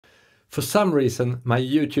For some reason, my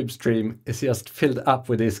YouTube stream is just filled up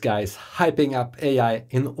with these guys hyping up AI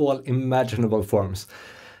in all imaginable forms.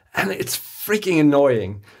 And it's freaking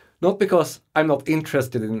annoying. Not because I'm not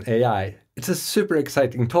interested in AI, it's a super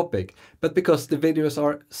exciting topic, but because the videos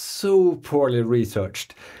are so poorly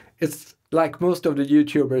researched. It's like most of the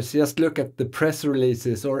YouTubers just look at the press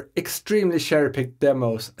releases or extremely cherry-picked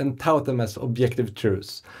demos and tout them as objective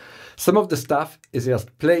truths. Some of the stuff is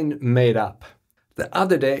just plain made up. The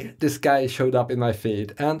other day, this guy showed up in my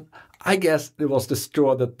feed, and I guess it was the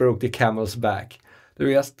straw that broke the camel's back. There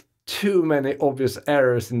were just too many obvious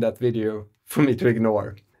errors in that video for me to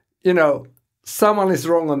ignore. You know, someone is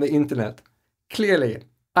wrong on the internet. Clearly,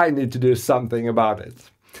 I need to do something about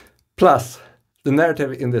it. Plus, the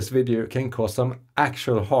narrative in this video can cause some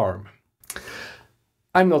actual harm.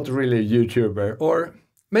 I'm not really a YouTuber, or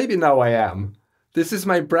maybe now I am. This is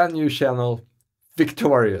my brand new channel,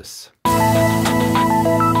 Victorious.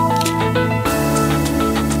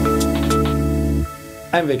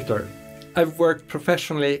 I'm Victor. I've worked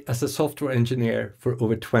professionally as a software engineer for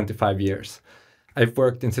over 25 years. I've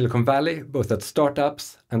worked in Silicon Valley, both at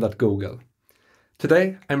startups and at Google.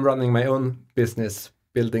 Today, I'm running my own business,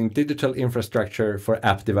 building digital infrastructure for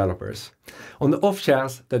app developers. On the off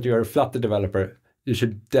chance that you're a Flutter developer, you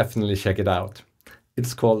should definitely check it out.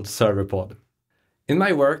 It's called ServerPod. In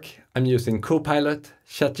my work, I'm using Copilot,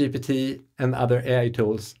 ChatGPT, and other AI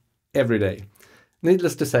tools every day.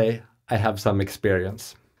 Needless to say, I have some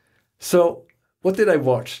experience. So, what did I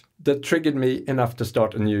watch that triggered me enough to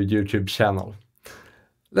start a new YouTube channel?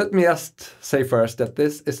 Let me just say first that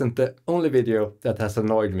this isn't the only video that has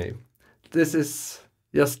annoyed me. This is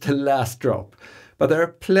just the last drop, but there are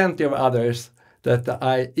plenty of others that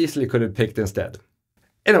I easily could have picked instead.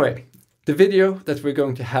 Anyway, the video that we're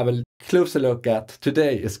going to have a closer look at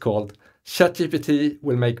today is called ChatGPT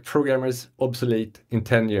Will Make Programmers Obsolete in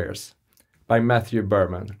 10 Years by Matthew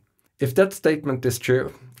Berman. If that statement is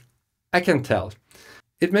true, I can tell.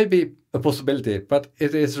 It may be a possibility, but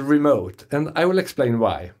it is remote, and I will explain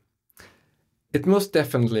why. It most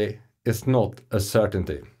definitely is not a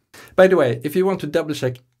certainty. By the way, if you want to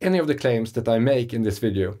double-check any of the claims that I make in this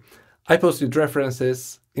video, I posted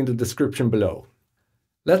references in the description below.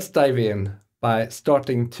 Let's dive in by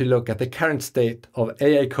starting to look at the current state of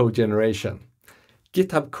AI code generation.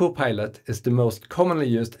 GitHub Copilot is the most commonly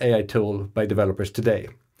used AI tool by developers today.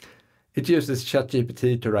 It uses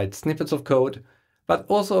ChatGPT to write snippets of code, but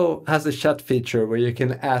also has a chat feature where you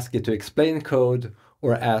can ask it to explain code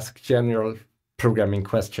or ask general programming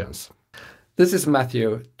questions. This is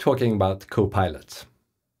Matthew talking about Copilot.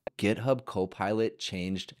 GitHub Copilot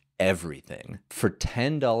changed everything. For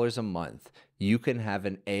 $10 a month, you can have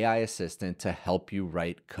an AI assistant to help you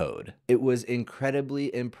write code. It was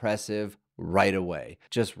incredibly impressive right away.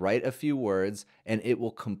 Just write a few words and it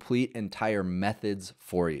will complete entire methods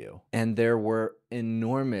for you. And there were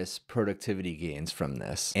enormous productivity gains from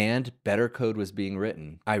this, and better code was being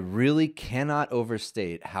written. I really cannot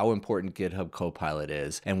overstate how important GitHub Copilot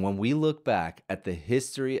is. And when we look back at the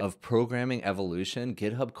history of programming evolution,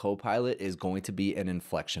 GitHub Copilot is going to be an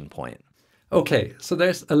inflection point. Okay, so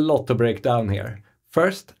there's a lot to break down here.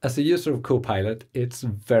 First, as a user of Copilot, it's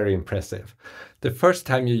very impressive. The first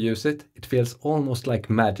time you use it, it feels almost like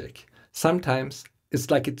magic. Sometimes it's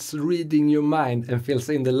like it's reading your mind and fills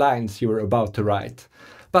in the lines you were about to write.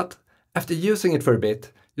 But after using it for a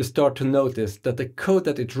bit, you start to notice that the code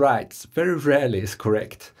that it writes very rarely is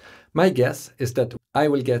correct. My guess is that I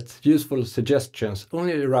will get useful suggestions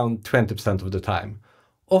only around 20% of the time.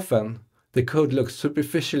 Often, the code looks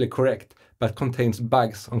superficially correct, but contains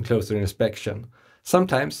bugs on closer inspection.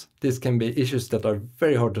 Sometimes this can be issues that are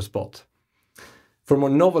very hard to spot. For more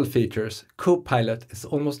novel features, Copilot is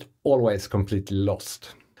almost always completely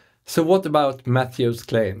lost. So what about Matthew's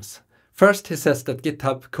claims? First, he says that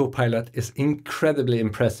GitHub Copilot is incredibly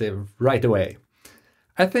impressive right away.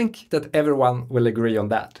 I think that everyone will agree on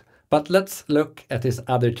that, but let's look at his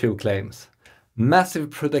other two claims.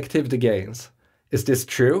 Massive productivity gains. Is this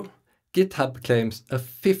true? GitHub claims a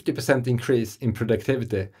 50% increase in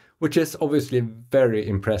productivity, which is obviously very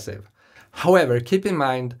impressive. However, keep in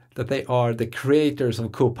mind that they are the creators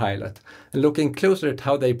of Copilot, and looking closer at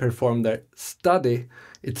how they perform their study,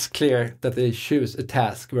 it's clear that they choose a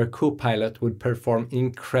task where Copilot would perform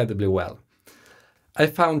incredibly well. I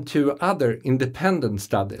found two other independent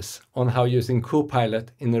studies on how using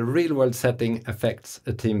Copilot in a real-world setting affects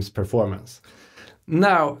a team's performance.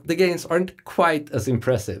 Now, the gains aren't quite as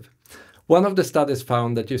impressive. One of the studies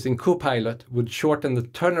found that using Copilot would shorten the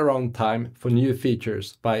turnaround time for new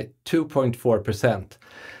features by 2.4%.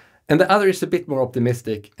 And the other is a bit more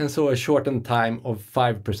optimistic and saw a shortened time of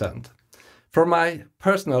 5%. From my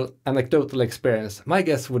personal anecdotal experience, my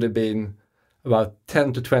guess would have been about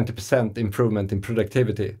 10 to 20% improvement in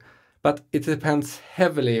productivity. But it depends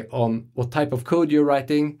heavily on what type of code you're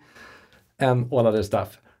writing and all other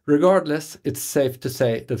stuff. Regardless, it's safe to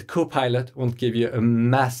say that Copilot won't give you a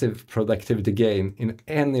massive productivity gain in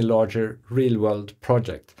any larger real-world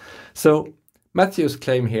project. So Matthew's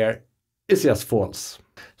claim here is just false.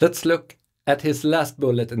 Let's look at his last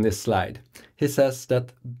bullet in this slide. He says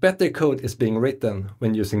that better code is being written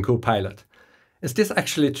when using Copilot. Is this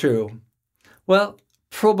actually true? Well,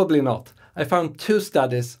 probably not. I found 2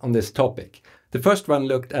 studies on this topic. The first one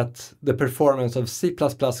looked at the performance of C++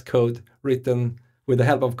 code written with the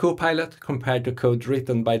help of Copilot compared to code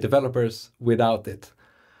written by developers without it.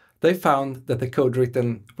 They found that the code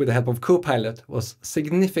written with the help of Copilot was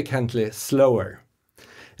significantly slower.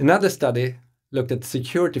 Another study looked at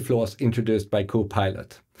security flaws introduced by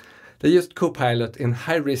Copilot. They used Copilot in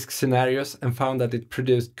high-risk scenarios and found that it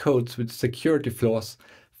produced codes with security flaws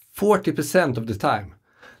 40% of the time.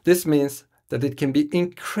 This means that it can be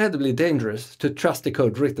incredibly dangerous to trust the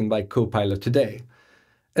code written by Copilot today,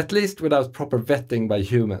 at least without proper vetting by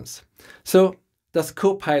humans. So, does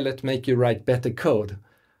Copilot make you write better code?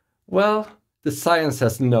 Well, the science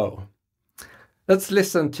says no. Let's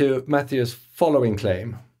listen to Matthew's following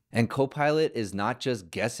claim. And Copilot is not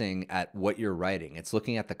just guessing at what you're writing. It's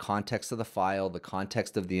looking at the context of the file, the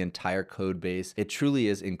context of the entire code base. It truly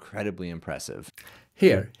is incredibly impressive.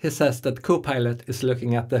 Here, he says that Copilot is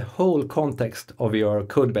looking at the whole context of your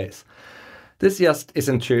codebase. This just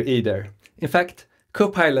isn't true either. In fact,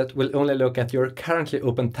 Copilot will only look at your currently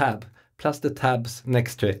open tab, plus the tabs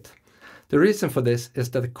next to it. The reason for this is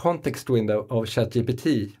that the context window of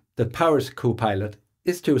ChatGPT that powers Copilot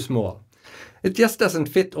is too small. It just doesn't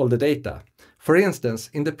fit all the data. For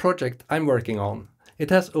instance, in the project I'm working on,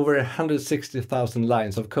 it has over 160,000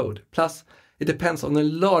 lines of code, plus it depends on a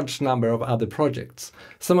large number of other projects.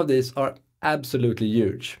 Some of these are absolutely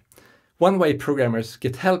huge. One way programmers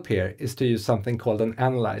get help here is to use something called an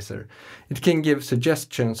analyzer. It can give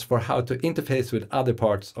suggestions for how to interface with other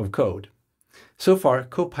parts of code. So far,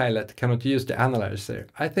 Copilot cannot use the analyzer.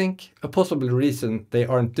 I think a possible reason they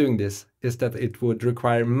aren't doing this is that it would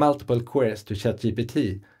require multiple queries to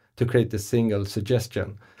ChatGPT to create a single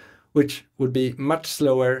suggestion, which would be much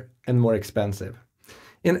slower and more expensive.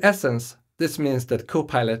 In essence, this means that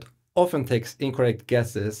Copilot often takes incorrect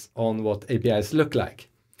guesses on what APIs look like.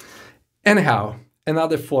 Anyhow,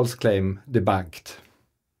 another false claim debunked.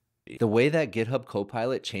 The way that GitHub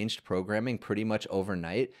Copilot changed programming pretty much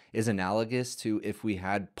overnight is analogous to if we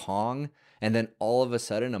had Pong and then all of a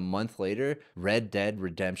sudden a month later, Red Dead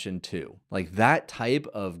Redemption 2. Like that type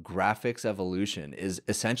of graphics evolution is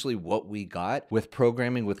essentially what we got with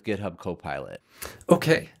programming with GitHub Copilot.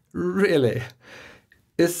 Okay, really?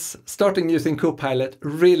 Is starting using Copilot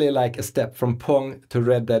really like a step from Pong to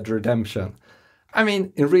Red Dead Redemption? I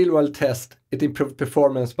mean, in real-world tests, it improved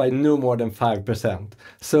performance by no more than 5%.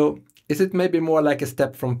 So, is it maybe more like a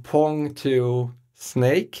step from Pong to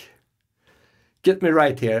Snake? Get me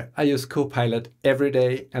right here, I use Copilot every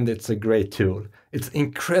day and it's a great tool. It's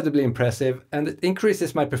incredibly impressive and it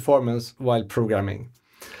increases my performance while programming.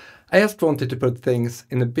 I just wanted to put things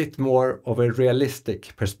in a bit more of a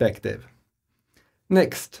realistic perspective.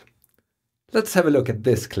 Next, let's have a look at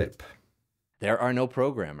this clip. There are no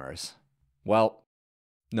programmers. Well,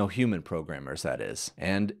 no human programmers, that is.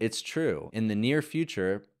 And it's true. In the near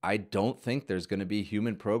future, I don't think there's going to be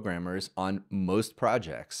human programmers on most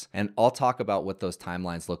projects. And I'll talk about what those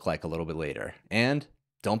timelines look like a little bit later. And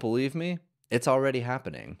don't believe me? It's already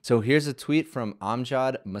happening. So here's a tweet from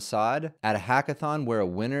Amjad Masad at a hackathon where a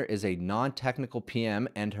winner is a non-technical PM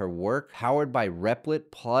and her work, powered by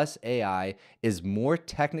Replit plus AI, is more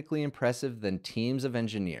technically impressive than teams of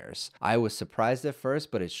engineers. I was surprised at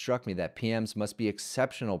first, but it struck me that PMs must be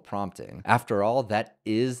exceptional prompting. After all, that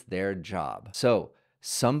is their job. So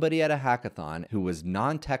somebody at a hackathon who was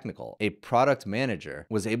non-technical, a product manager,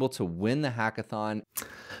 was able to win the hackathon.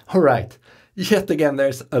 All right. Yet again,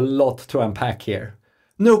 there's a lot to unpack here.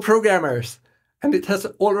 No programmers! And it has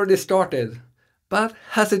already started. But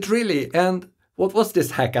has it really? And what was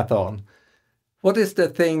this hackathon? What is the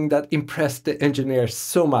thing that impressed the engineers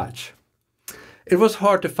so much? It was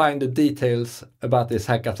hard to find the details about this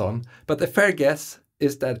hackathon, but a fair guess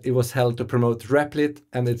is that it was held to promote Replit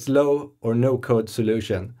and its low or no code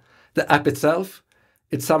solution. The app itself,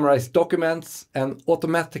 it summarized documents and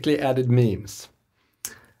automatically added memes.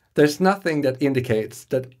 There's nothing that indicates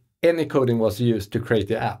that any coding was used to create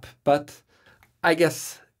the app, but I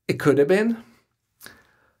guess it could have been.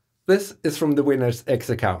 This is from the winner's X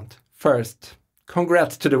account. First,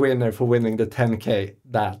 congrats to the winner for winning the 10K.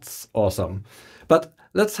 That's awesome. But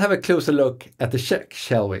let's have a closer look at the check,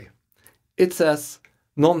 shall we? It says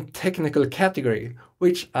non-technical category,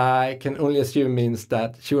 which I can only assume means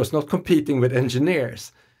that she was not competing with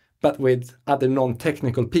engineers, but with other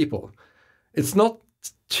non-technical people. It's not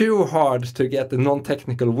too hard to get a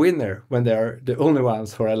non-technical winner when they're the only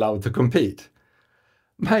ones who are allowed to compete.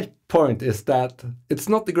 My point is that it's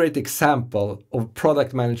not a great example of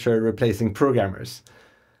product manager replacing programmers,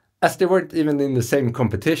 as they weren't even in the same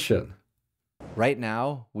competition. Right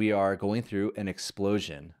now, we are going through an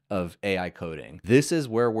explosion of AI coding. This is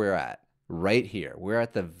where we're at, right here. We're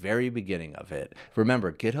at the very beginning of it.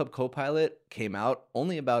 Remember, GitHub Copilot came out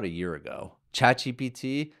only about a year ago.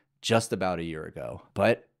 ChatGPT, just about a year ago.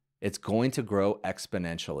 But it's going to grow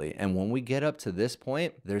exponentially. And when we get up to this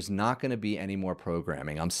point, there's not going to be any more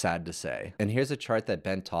programming, I'm sad to say. And here's a chart that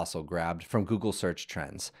Ben Tossell grabbed from Google Search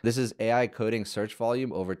Trends. This is AI coding search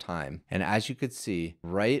volume over time. And as you could see,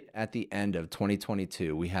 right at the end of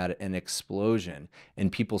 2022, we had an explosion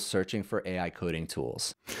in people searching for AI coding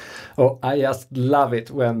tools. Oh, I just love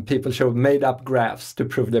it when people show made-up graphs to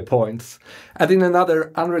prove their points, adding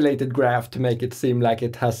another unrelated graph to make it seem like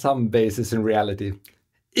it has some basis in reality.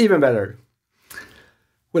 Even better.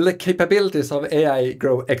 Will the capabilities of AI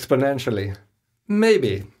grow exponentially?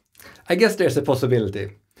 Maybe. I guess there's a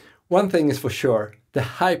possibility. One thing is for sure, the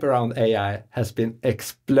hype around AI has been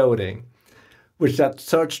exploding, which that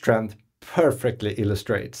search trend perfectly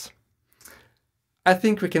illustrates. I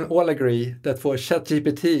think we can all agree that for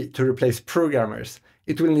ChatGPT to replace programmers,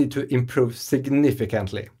 it will need to improve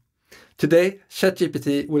significantly. Today,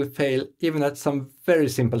 ChatGPT will fail even at some very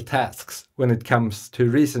simple tasks when it comes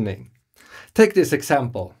to reasoning. Take this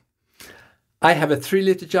example. I have a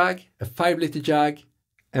 3-liter jug, a 5-liter jug,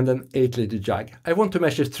 and an 8-liter jug. I want to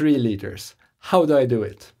measure 3 liters. How do I do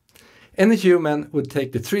it? Any human would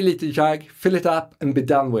take the 3-liter jug, fill it up, and be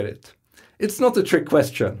done with it. It's not a trick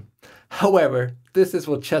question. However, this is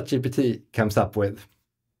what ChatGPT comes up with.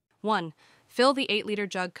 1. Fill the 8-liter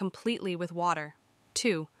jug completely with water.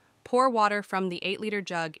 2. Pour water from the 8-liter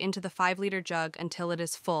jug into the 5-liter jug until it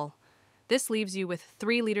is full. This leaves you with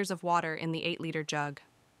 3 liters of water in the 8-liter jug.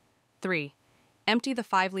 3. Empty the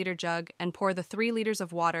 5-liter jug and pour the 3 liters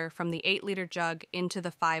of water from the 8-liter jug into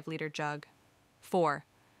the 5-liter jug. 4.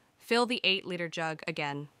 Fill the 8-liter jug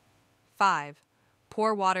again. 5.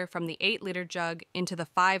 Pour water from the 8-liter jug into the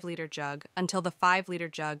 5-liter jug until the 5-liter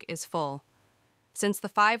jug is full. Since the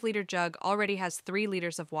 5-liter jug already has 3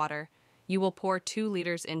 liters of water, you will pour 2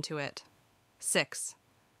 liters into it. 6.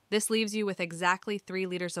 This leaves you with exactly 3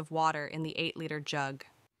 liters of water in the 8-liter jug.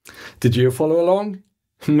 Did you follow along?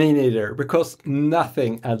 Me neither, because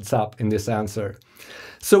nothing adds up in this answer.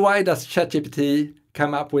 So why does ChatGPT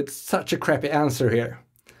come up with such a crappy answer here?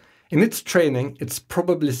 In its training, it's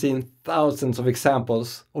probably seen thousands of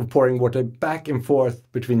examples of pouring water back and forth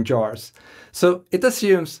between jars, so it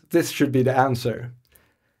assumes this should be the answer.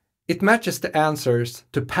 It matches the answers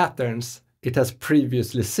to patterns it has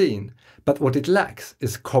previously seen, but what it lacks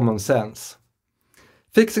is common sense.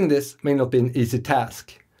 Fixing this may not be an easy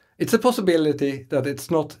task. It's a possibility that it's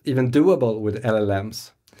not even doable with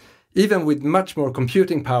LLMs. Even with much more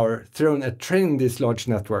computing power thrown at training these large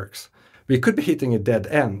networks, we could be hitting a dead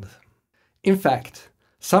end. In fact,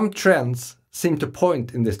 some trends seem to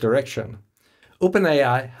point in this direction.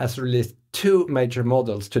 OpenAI has released 2 major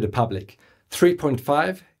models to the public,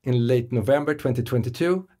 3.5 in late November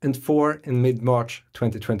 2022 and 4 in mid-March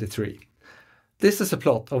 2023. This is a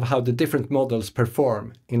plot of how the different models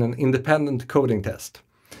perform in an independent coding test.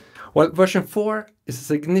 While version 4 is a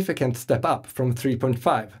significant step up from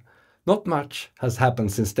 3.5, not much has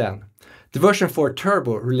happened since then. The version 4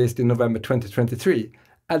 Turbo, released in November 2023,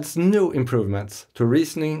 adds new improvements to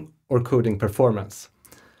reasoning or coding performance.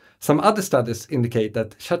 Some other studies indicate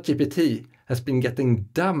that ChatGPT has been getting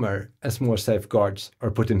dumber as more safeguards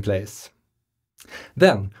are put in place.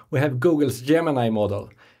 Then we have Google's Gemini model.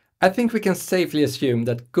 I think we can safely assume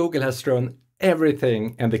that Google has thrown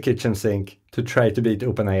everything in the kitchen sink to try to beat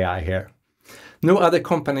OpenAI here. No other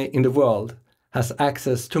company in the world has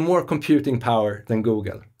access to more computing power than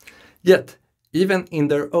Google. Yet, even in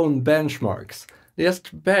their own benchmarks, they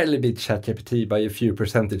just barely beat ChatGPT by a few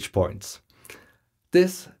percentage points.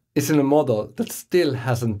 This is in a model that still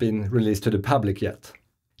hasn't been released to the public yet.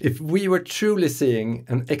 If we were truly seeing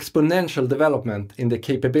an exponential development in the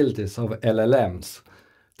capabilities of LLMs,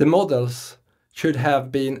 the models should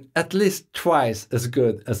have been at least twice as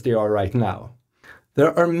good as they are right now.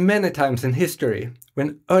 There are many times in history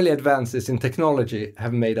when early advances in technology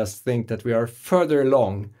have made us think that we are further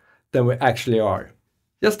along than we actually are.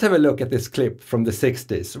 Just have a look at this clip from the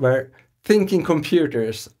 60s, where thinking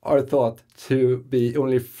computers are thought to be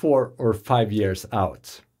only 4 or 5 years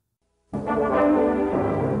out.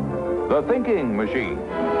 The Thinking Machine.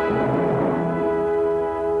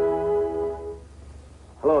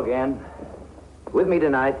 Hello again. With me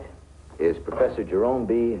tonight is Professor Jerome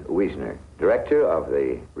B. Wiesner, Director of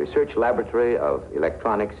the Research Laboratory of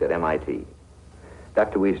Electronics at MIT.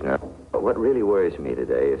 Dr. Wiesner, what really worries me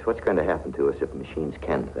today is what's going to happen to us if machines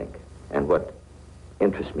can think. And what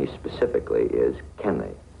interests me specifically is, can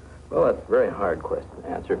they? Well, that's a very hard question to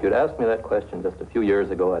answer. If you'd asked me that question just a few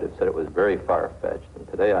years ago, I'd have said it was very far-fetched. And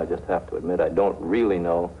today I just have to admit I don't really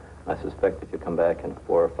know. I suspect if you come back in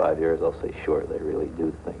 4 or 5 years, I'll say, sure, they really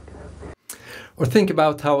do think. Or think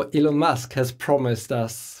about how Elon Musk has promised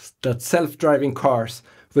us that self-driving cars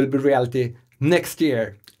will be reality next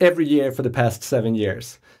year, every year for the past 7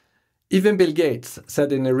 years. Even Bill Gates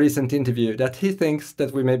said in a recent interview that he thinks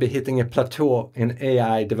that we may be hitting a plateau in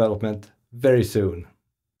AI development very soon.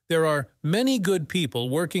 There are many good people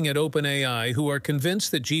working at OpenAI who are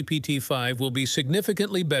convinced that GPT-5 will be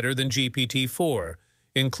significantly better than GPT-4,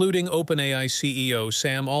 including OpenAI CEO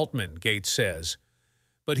Sam Altman, Gates says.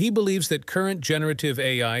 But he believes that current generative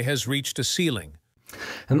AI has reached a ceiling.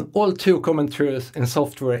 An all too common truth in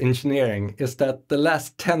software engineering is that the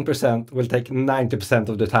last 10% will take 90%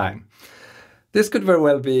 of the time. This could very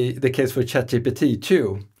well be the case for ChatGPT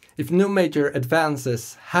too. If no major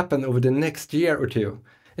advances happen over the next year or two,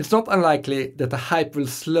 it's not unlikely that the hype will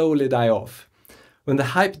slowly die off. When the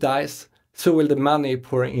hype dies, so will the money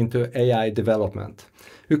pouring into AI development.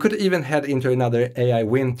 We could even head into another AI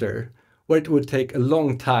winter, where it would take a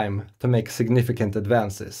long time to make significant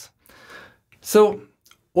advances. So,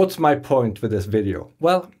 what's my point with this video?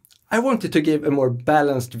 Well, I wanted to give a more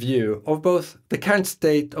balanced view of both the current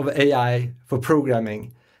state of AI for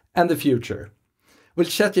programming and the future. Will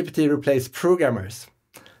ChatGPT replace programmers?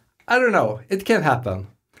 I don't know, it can happen.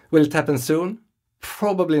 Will it happen soon?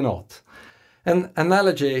 Probably not. An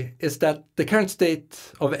analogy is that the current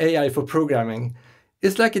state of AI for programming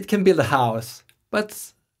is like it can build a house,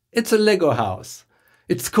 but it's a Lego house.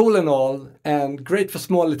 It's cool and all, and great for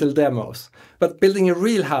small little demos. But building a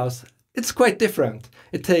real house, it's quite different.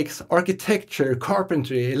 It takes architecture,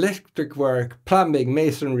 carpentry, electric work, plumbing,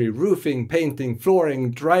 masonry, roofing, painting,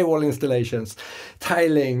 flooring, drywall installations,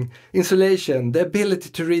 tiling, insulation, the ability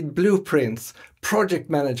to read blueprints, project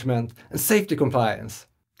management, and safety compliance.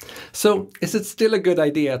 So, is it still a good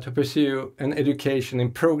idea to pursue an education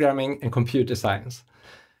in programming and computer science?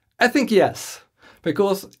 I think yes,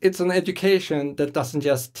 because it's an education that doesn't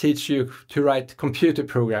just teach you to write computer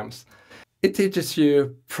programs. It teaches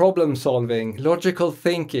you problem solving, logical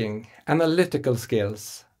thinking, analytical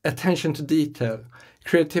skills, attention to detail,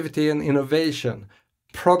 creativity and innovation,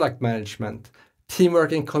 product management,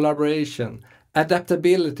 teamwork and collaboration,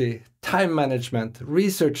 adaptability, time management,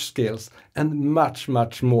 research skills, and much,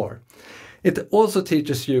 much more. It also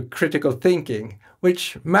teaches you critical thinking,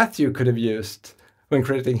 which Matthew could have used when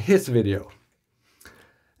creating his video.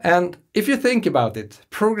 And if you think about it,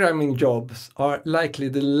 programming jobs are likely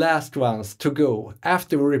the last ones to go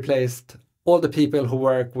after we replaced all the people who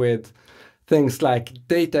work with things like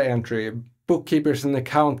data entry, bookkeepers and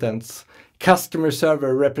accountants, customer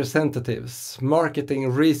server representatives,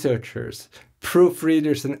 marketing researchers,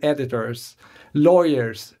 proofreaders and editors,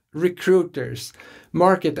 lawyers, recruiters,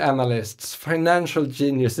 market analysts, financial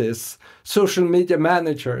geniuses, social media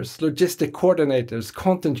managers, logistic coordinators,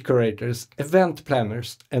 content curators, event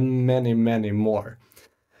planners, and many, many more.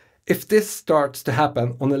 If this starts to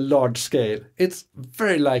happen on a large scale, it's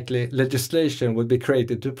very likely legislation will be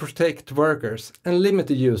created to protect workers and limit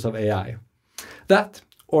the use of AI. That,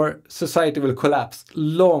 or society will collapse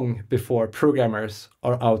long before programmers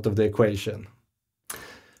are out of the equation.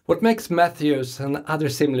 What makes Matthew's and other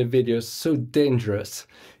similar videos so dangerous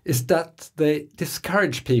is that they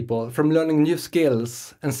discourage people from learning new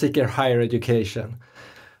skills and seeking higher education.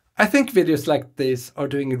 I think videos like these are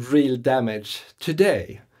doing real damage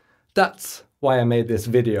today. That's why I made this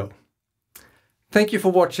video. Thank you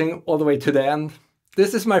for watching all the way to the end.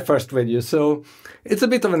 This is my first video, so it's a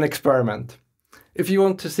bit of an experiment. If you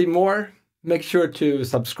want to see more, make sure to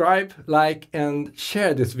subscribe, like, and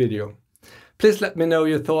share this video. Please let me know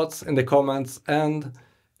your thoughts in the comments and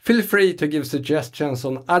feel free to give suggestions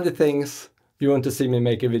on other things you want to see me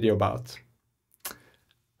make a video about.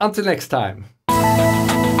 Until next time.